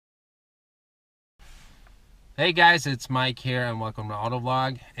Hey guys, it's Mike here and welcome to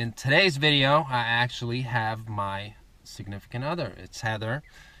Autovlog. In today's video, I actually have my significant other. It's Heather.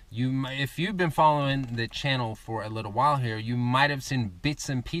 If you've been following the channel for a little while here, you might have seen bits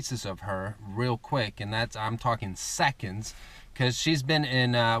and pieces of her real quick, and I'm talking seconds, because she's been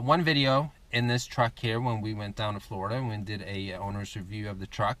in one video in this truck here when we went down to Florida and we did a owner's review of the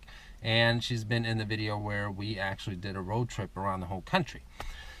truck, and she's been in the video where we actually did a road trip around the whole country.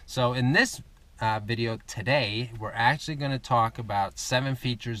 So in this video today, we're actually going to talk about 7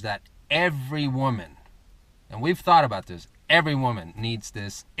 features that every woman, and we've thought about this, every woman needs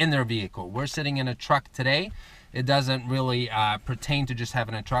this in their vehicle. We're sitting in a truck today. It doesn't really pertain to just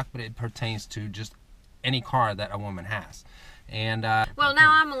having a truck, but it pertains to just any car that a woman has. And well,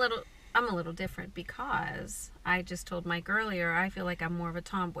 now I'm a little different, because I just told Mike earlier, I feel like I'm more of a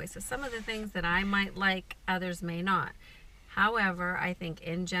tomboy, so some of the things that I might like, others may not. However, I think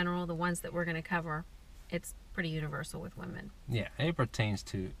in general, the ones that we're going to cover, it's pretty universal with women. Yeah, it pertains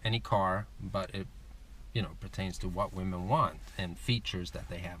to any car, but it, pertains to what women want and features that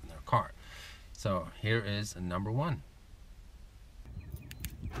they have in their car. So here is number 1.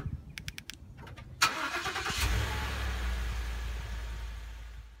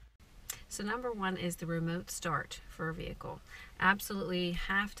 So number 1 is the remote start for a vehicle. Absolutely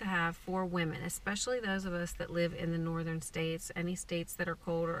have to have for women, especially those of us that live in the northern states, any states that are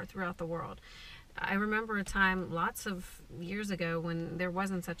colder, or throughout the world. I remember a time lots of years ago when there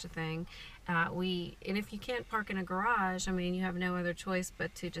wasn't such a thing. And if you can't park in a garage, I mean, you have no other choice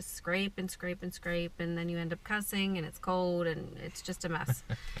but to just scrape and scrape and scrape, and then you end up cussing and it's cold and it's just a mess.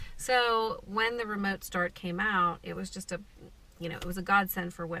 So when the remote start came out, it was just it was a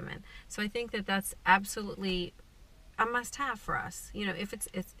godsend for women. So I think that that's absolutely a must-have for us. If it's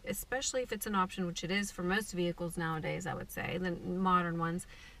especially if it's an option, which it is for most vehicles nowadays, I would say, the modern ones,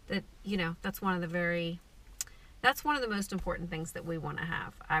 that that's one of the most important things that we want to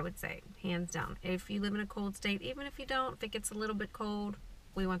have, I would say, hands down. If you live in a cold state, even if you don't, if it gets a little bit cold,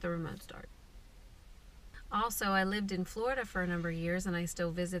 we want the remote start. Also, I lived in Florida for a number of years, and I still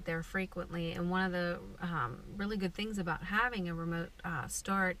visit there frequently. And one of the really good things about having a remote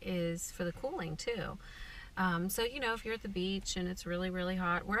start is for the cooling too. So, if you're at the beach and it's really, really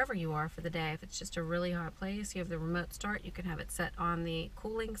hot, wherever you are for the day, if it's just a really hot place, you have the remote start, you can have it set on the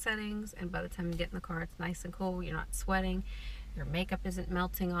cooling settings, and by the time you get in the car, it's nice and cool. You're not sweating, your makeup isn't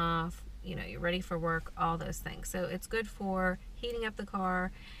melting off, you're ready for work, all those things. So it's good for heating up the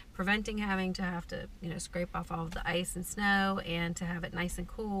car, preventing having to have to scrape off all of the ice and snow, and to have it nice and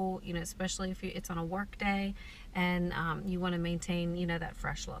cool, especially if it's on a work day and you want to maintain that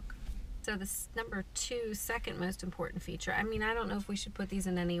fresh look. So this number 2, second most important feature, I mean, I don't know if we should put these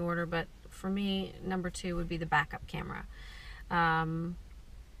in any order, but for me, number 2 would be the backup camera. Women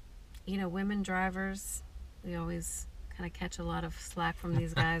drivers, we always kind of catch a lot of slack from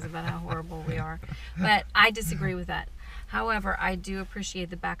these guys about how horrible we are, but I disagree with that. However, I do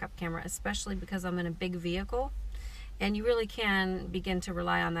appreciate the backup camera, especially because I'm in a big vehicle, and you really can begin to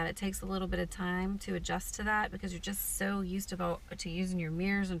rely on that. It takes a little bit of time to adjust to that, because you're just so used to using your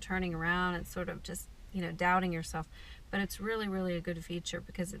mirrors and turning around and sort of just doubting yourself. But it's really, really a good feature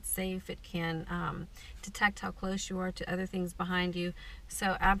because it's safe. It can detect how close you are to other things behind you.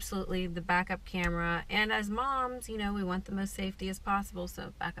 So absolutely the backup camera. And as moms, we want the most safety as possible.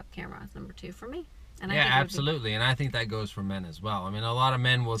 So backup camera is number 2 for me. And yeah, absolutely. And I think that goes for men as well. I mean, a lot of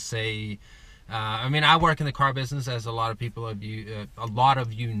men will say, I work in the car business, as a lot of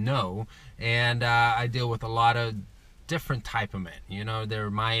you know, and I deal with a lot of different type of men. They're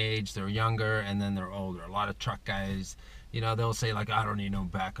my age, they're younger, and then they're older. A lot of truck guys, they'll say, like, I don't need no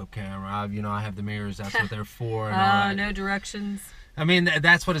backup camera. I have the mirrors, that's what they're for. And no directions. I mean,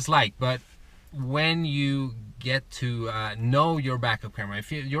 that's what it's like. But when you get to know your backup camera,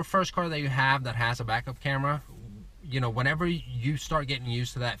 if your first car that you have that has a backup camera, whenever you start getting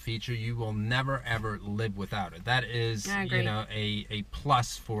used to that feature, you will never ever live without it. That is, a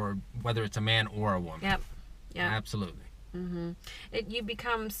plus for whether it's a man or a woman. Yep. Yeah. Absolutely. You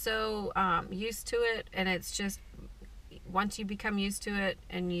become so used to it, and it's just, once you become used to it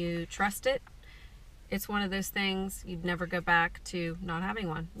and you trust it, it's one of those things you'd never go back to not having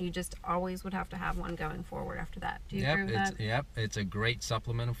one. You just always would have to have one going forward after that. Do you agree with that? Yep, it's a great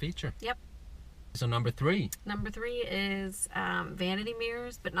supplemental feature. Yep. So number 3. Number 3 is vanity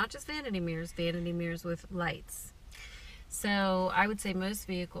mirrors, but not just vanity mirrors with lights. So I would say most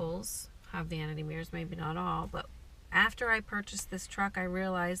vehicles have vanity mirrors, maybe not all, but after I purchased this truck, I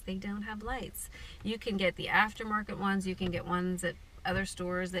realized they don't have lights. You can get the aftermarket ones, you can get ones at other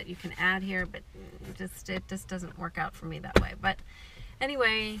stores that you can add here, but it just doesn't work out for me that way. But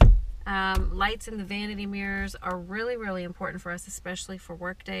anyway, Lights in the vanity mirrors are really, really important for us, especially for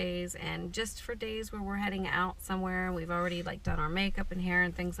work days and just for days where we're heading out somewhere and we've already like done our makeup and hair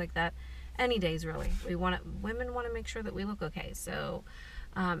and things like that. Any days really. Women want to make sure that we look okay. So,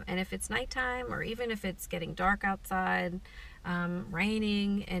 and if it's nighttime or even if it's getting dark outside,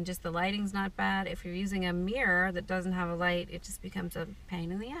 raining and just the lighting's not bad, if you're using a mirror that doesn't have a light, it just becomes a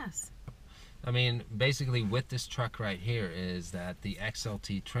pain in the ass. I mean, basically with this truck right here is that the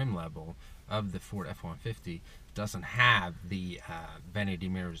XLT trim level of the Ford F-150 doesn't have the vanity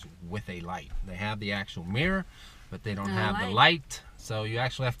mirrors with a light. They have the actual mirror, but they don't have the light. So you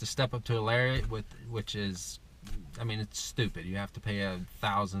actually have to step up to a layer which is, I mean, it's stupid. You have to pay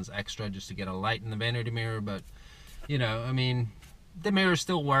thousands extra just to get a light in the vanity mirror, but you know, I mean, the mirror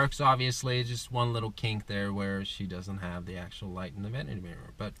still works, obviously. It's just one little kink there where she doesn't have the actual light in the vanity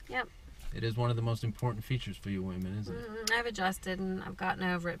mirror. But yep. It is one of the most important features for you women, isn't it? I've adjusted and I've gotten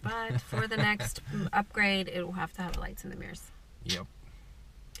over it, but for the next upgrade, it will have to have lights in the mirrors. Yep.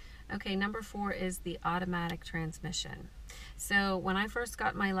 Okay, number 4 is the automatic transmission. So when I first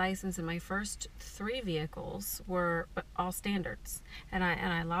got my license, and my first 3 vehicles were all standards, and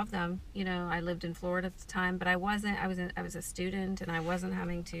I love them. You know, I lived in Florida at the time, but I was a student, and I wasn't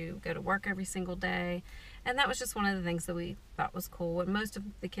having to go to work every single day, and that was just one of the things that we thought was cool. And most of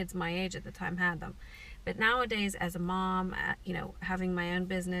the kids my age at the time had them. But nowadays, as a mom, you know, having my own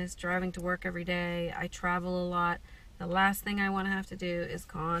business, driving to work every day, I travel a lot. The last thing I want to have to do is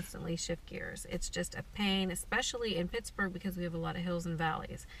constantly shift gears. It's just a pain, especially in Pittsburgh because we have a lot of hills and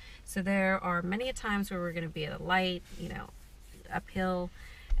valleys. So there are many times where we're going to be at a light, you know, uphill.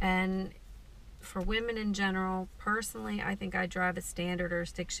 And for women in general, personally, I think I drive a standard or a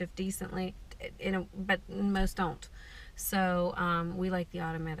stick shift decently, but most don't. So we like the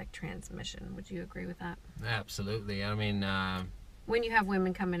automatic transmission. Would you agree with that? Absolutely. I mean, when you have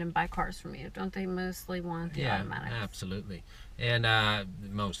women come in and buy cars from you, don't they mostly want the automatic? Yeah, absolutely. And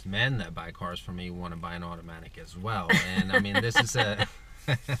most men that buy cars from me want to buy an automatic as well. And I mean, this is a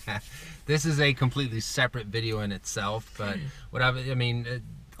this is a completely separate video in itself. But what I mean,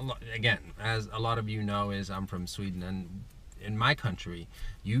 again, as a lot of you know, is I'm from Sweden, and in my country,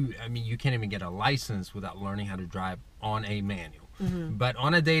 you can't even get a license without learning how to drive on a manual. But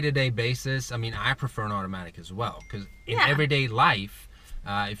on a day-to-day basis, I mean, I prefer an automatic as well, because in everyday life,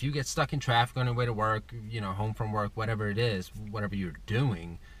 if you get stuck in traffic on your way to work, you know, home from work, whatever it is, whatever you're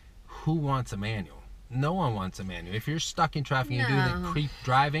doing, who wants a manual? No one wants a manual. If you're stuck in traffic and you do the creep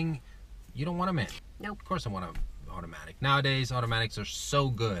driving, you don't want a manual. Nope. Of course I want an automatic. Nowadays, automatics are so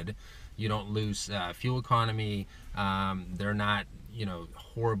good. You don't lose fuel economy. They're not, you know,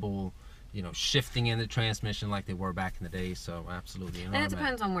 horrible, you know, shifting in the transmission like they were back in the day. So absolutely. And it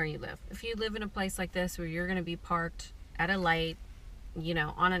depends on where you live. If you live in a place like this where you're going to be parked at a light, you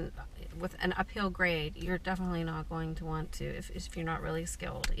know, with an uphill grade, you're definitely not going to want to if you're not really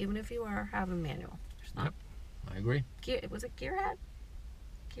skilled, even if you have a manual. Yep, I agree. Was it gearhead?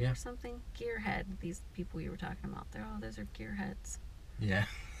 Something? Gearhead. These people you were talking about. Those are gearheads. Yeah.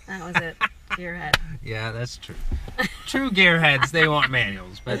 That was it. Gearhead. Yeah, that's true. True gearheads, they want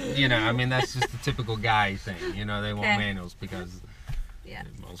manuals, but you know, I mean, that's just the typical guy thing. You know, they want manuals because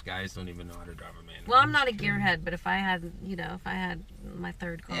most guys don't even know how to drive a manual. Well, I'm not a gearhead, but if I had my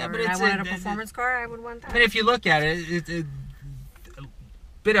third car and I wanted a performance car, I would want that. I mean, if you look at it, a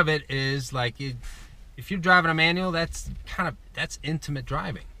bit of it is like if you're driving a manual, that's intimate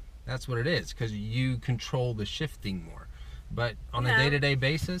driving. That's what it is, because you control the shifting more. But on a day-to-day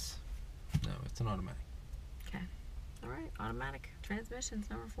basis, no, it's an automatic. Okay. All right. Automatic transmissions,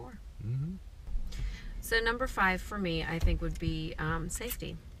 number 4. Mm-hmm. So number 5 for me, I think, would be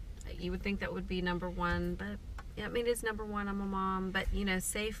safety. You would think that would be number 1, but yeah, I mean, it's number 1. I'm a mom, but you know,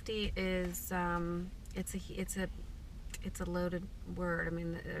 safety is it's a loaded word. I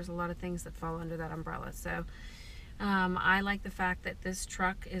mean, there's a lot of things that fall under that umbrella. So I like the fact that this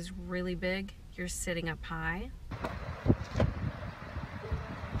truck is really big. You're sitting up high.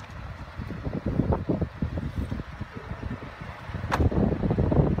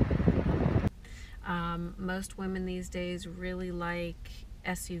 Most women these days really like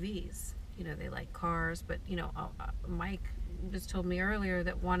SUVs. You know, they like cars, but you know, Mike just told me earlier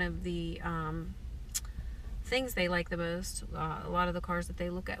that one of the things they like the most, a lot of the cars that they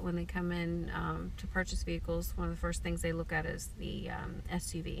look at when they come in to purchase vehicles, one of the first things they look at is the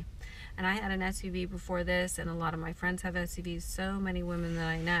SUV. And I had an SUV before this, and a lot of my friends have SUVs, so many women that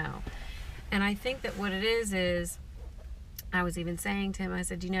I know. And I think that what it is I was even saying to him, I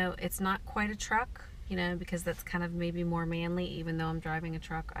said, you know, it's not quite a truck, you know, because that's kind of maybe more manly, even though I'm driving a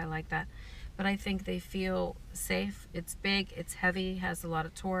truck, I like that. but I think they feel safe. It's big, it's heavy, has a lot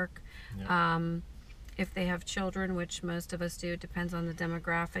of torque. Yeah. If they have children, which most of us do, it depends on the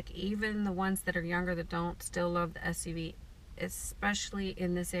demographic. Even the ones that are younger that don't still love the SUV, especially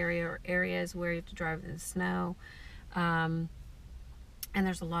in this area or areas where you have to drive in the snow. And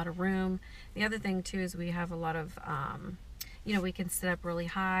there's a lot of room. The other thing too is we have a lot of, we can sit up really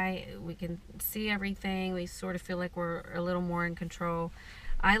high. We can see everything. We sort of feel like we're a little more in control.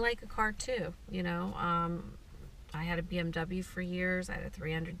 I like a car too, I had a BMW for years. I had a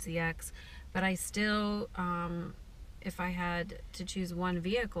 300ZX, but I still, if I had to choose one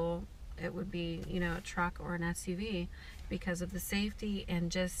vehicle, it would be, a truck or an SUV because of the safety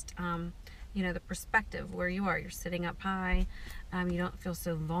and just, the perspective where you are. You're sitting up high. You don't feel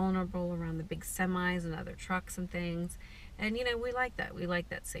so vulnerable around the big semis and other trucks and things. And, we like that. We like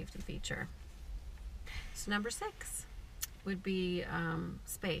that safety feature. So number 6 would be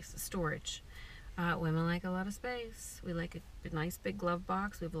space, storage. Women like a lot of space. We like a nice big glove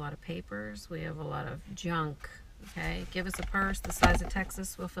box. We have a lot of papers. We have a lot of junk. Okay, give us a purse the size of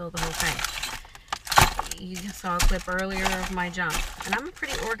Texas, we'll fill the whole thing. You saw a clip earlier of my junk, and I'm a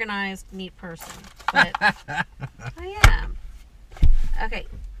pretty organized, neat person, but I am. Okay,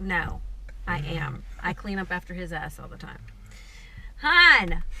 no, I am. I clean up after his ass all the time.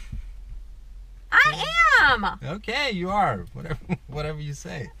 Hon, I am. Okay, you are. Whatever you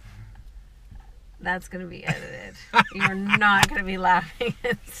say. That's going to be edited. You're not going to be laughing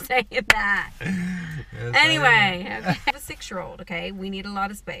and saying that. Yes, Anyway, okay. I have a 6-year-old, okay? We need a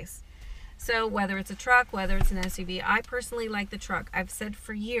lot of space. So whether it's a truck, whether it's an SUV, I personally like the truck. I've said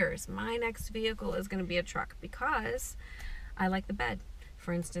for years, my next vehicle is going to be a truck because I like the bed.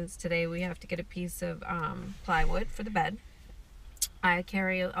 For instance, today we have to get a piece of plywood for the bed. I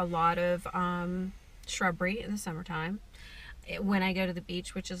carry a lot of shrubbery in the summertime. When I go to the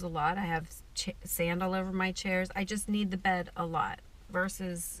beach, which is a lot, I have sand all over my chairs. I just need the bed a lot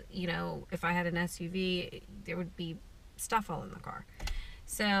versus, if I had an SUV, there would be stuff all in the car.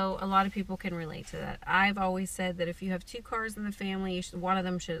 So a lot of people can relate to that. I've always said that if you have 2 cars in the family, one of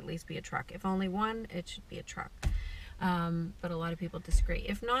them should at least be a truck. If only one, it should be a truck. But a lot of people disagree.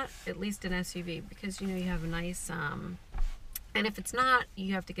 If not, at least an SUV because, you have a nice... And if it's not,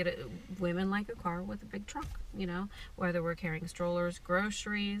 you have to get women like a car with a big trunk, whether we're carrying strollers,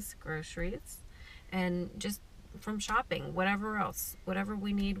 groceries, and just from shopping, whatever else, whatever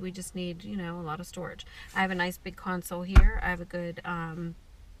we need, we just need, a lot of storage. I have a nice big console here. I have a good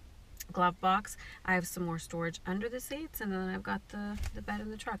glove box. I have some more storage under the seats, and then I've got the bed in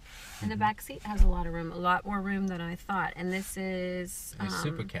the truck. And the back seat has a lot of room, a lot more room than I thought. And this is... a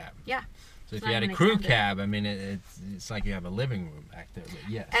super cab. Yeah. So if you had a crew cab, I mean, it's like you have a living room back there. But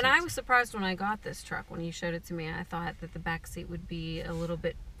yes. And I was surprised when I got this truck. When you showed it to me, I thought that the back seat would be a little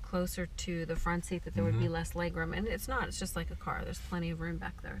bit closer to the front seat, that there would be less leg room. And it's not. It's just like a car. There's plenty of room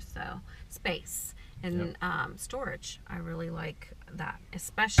back there. So space and storage. I really like that,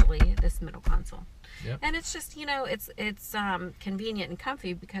 especially this middle console. Yep. And it's just, it's convenient and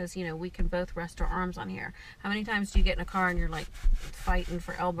comfy because, we can both rest our arms on here. How many times do you get in a car and you're like fighting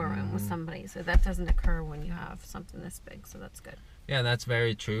for elbow room with somebody? So that doesn't occur when you have something this big. So that's good. Yeah, that's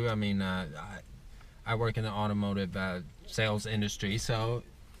very true. I mean, I work in the automotive sales industry, so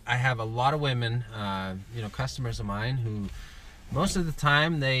I have a lot of women, customers of mine who most of the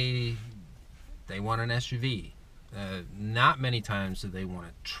time they want an SUV. Not many times do they want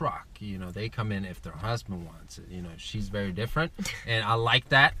a truck. They come in if their husband wants it. She's very different, and I like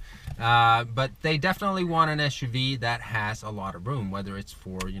that. But they definitely want an SUV that has a lot of room, whether it's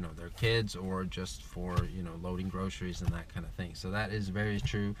for their kids or just for loading groceries and that kind of thing. So that is very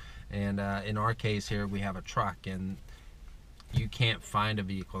true. And in our case here, we have a truck, and you can't find a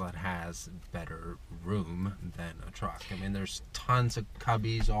vehicle that has better room than a truck. I mean, there's tons of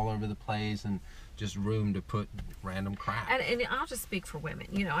cubbies all over the place and just room to put random crap. And I'll just speak for women.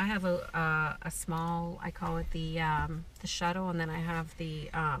 I have a small, I call it the shuttle, and then I have the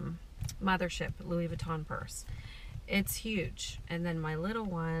mothership Louis Vuitton purse. It's huge. And then my little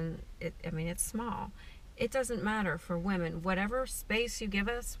one, it's small. It doesn't matter for women. Whatever space you give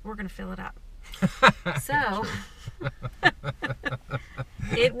us, we're going to fill it up. So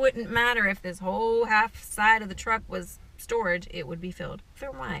it wouldn't matter if this whole half side of the truck was storage, it would be filled.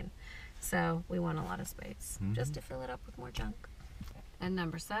 Fill mine. So we want a lot of space just to fill it up with more junk. And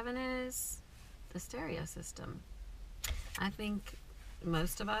number 7 is the stereo system. I think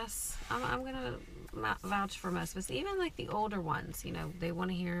most of us, I'm going to vouch for most of us, even like the older ones, they want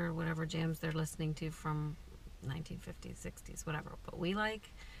to hear whatever jams they're listening to from 1950s, 60s, whatever. But we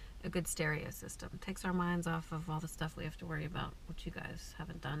like a good stereo system. It takes our minds off of all the stuff we have to worry about, which you guys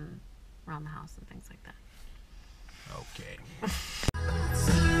haven't done around the house and things like that. Okay.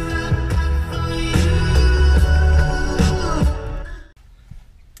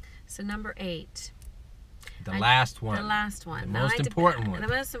 So number 8. The last one. The last one. The most important one. The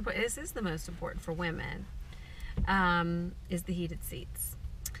most important. This is the most important for women. Is the heated seats.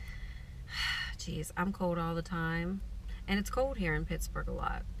 Jeez, I'm cold all the time. And it's cold here in Pittsburgh a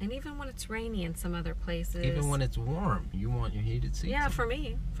lot. And even when it's rainy in some other places. Even when it's warm, you want your heated seats. Yeah, for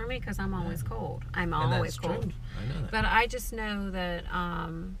me, because I'm always cold. I'm always cold. True. I know that. But I just know that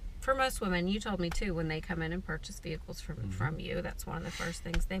for most women, you told me too, when they come in and purchase vehicles from you, that's one of the first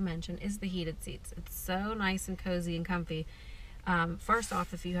things they mention is the heated seats. It's so nice and cozy and comfy. First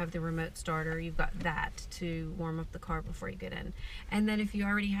off, if you have the remote starter, you've got that to warm up the car before you get in. And then if you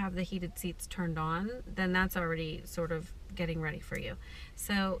already have the heated seats turned on, then that's already sort of getting ready for you.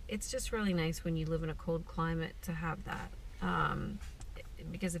 So it's just really nice when you live in a cold climate to have that.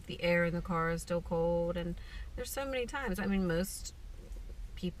 Because if the air in the car is still cold, and there's so many times, I mean, most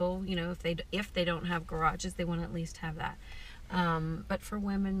people, you know, if they don't have garages, they want to at least have that. But for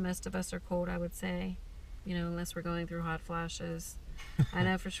women, most of us are cold, I would say. You know, unless we're going through hot flashes. I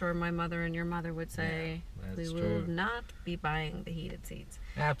know for sure my mother and your mother would say we will not be buying the heated seats.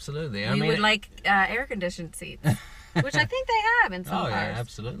 Absolutely. We would like air-conditioned seats, which I think they have in some cars. Yeah,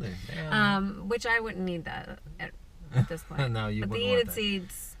 absolutely. Which I wouldn't need that at this point. No, you but wouldn't the heated want that.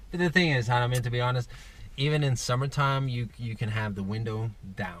 seats. But the thing is, Hannah, I mean, to be honest, even in summertime, you can have the window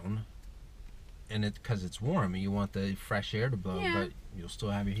down, and because it's warm, and you want the fresh air to blow, but you'll still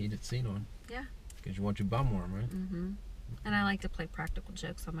have your heated seat on. Yeah. Because you want your bum warm, right? Mm-hmm. And I like to play practical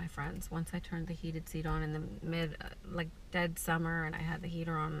jokes on my friends. Once I turned the heated seat on in the like dead summer, and I had the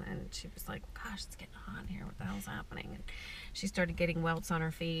heater on, and she was like, "Gosh, it's getting hot in here. What the hell's happening?" And she started getting welts on her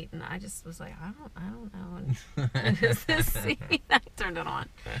feet, and I just was like, "I don't know." And it's this seat. I turned it on.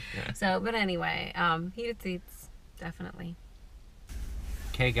 So, but anyway, heated seats, definitely.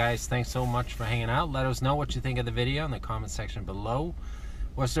 Okay, guys, thanks so much for hanging out. Let us know what you think of the video in the comment section below.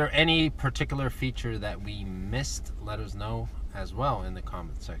 Was there any particular feature that we missed? Let us know as well in the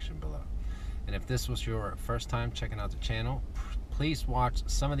comment section below. And if this was your first time checking out the channel, please watch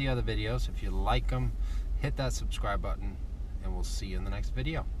some of the other videos. If you like them, hit that subscribe button, and we'll see you in the next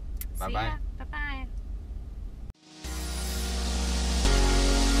video. Bye-bye. Bye-bye.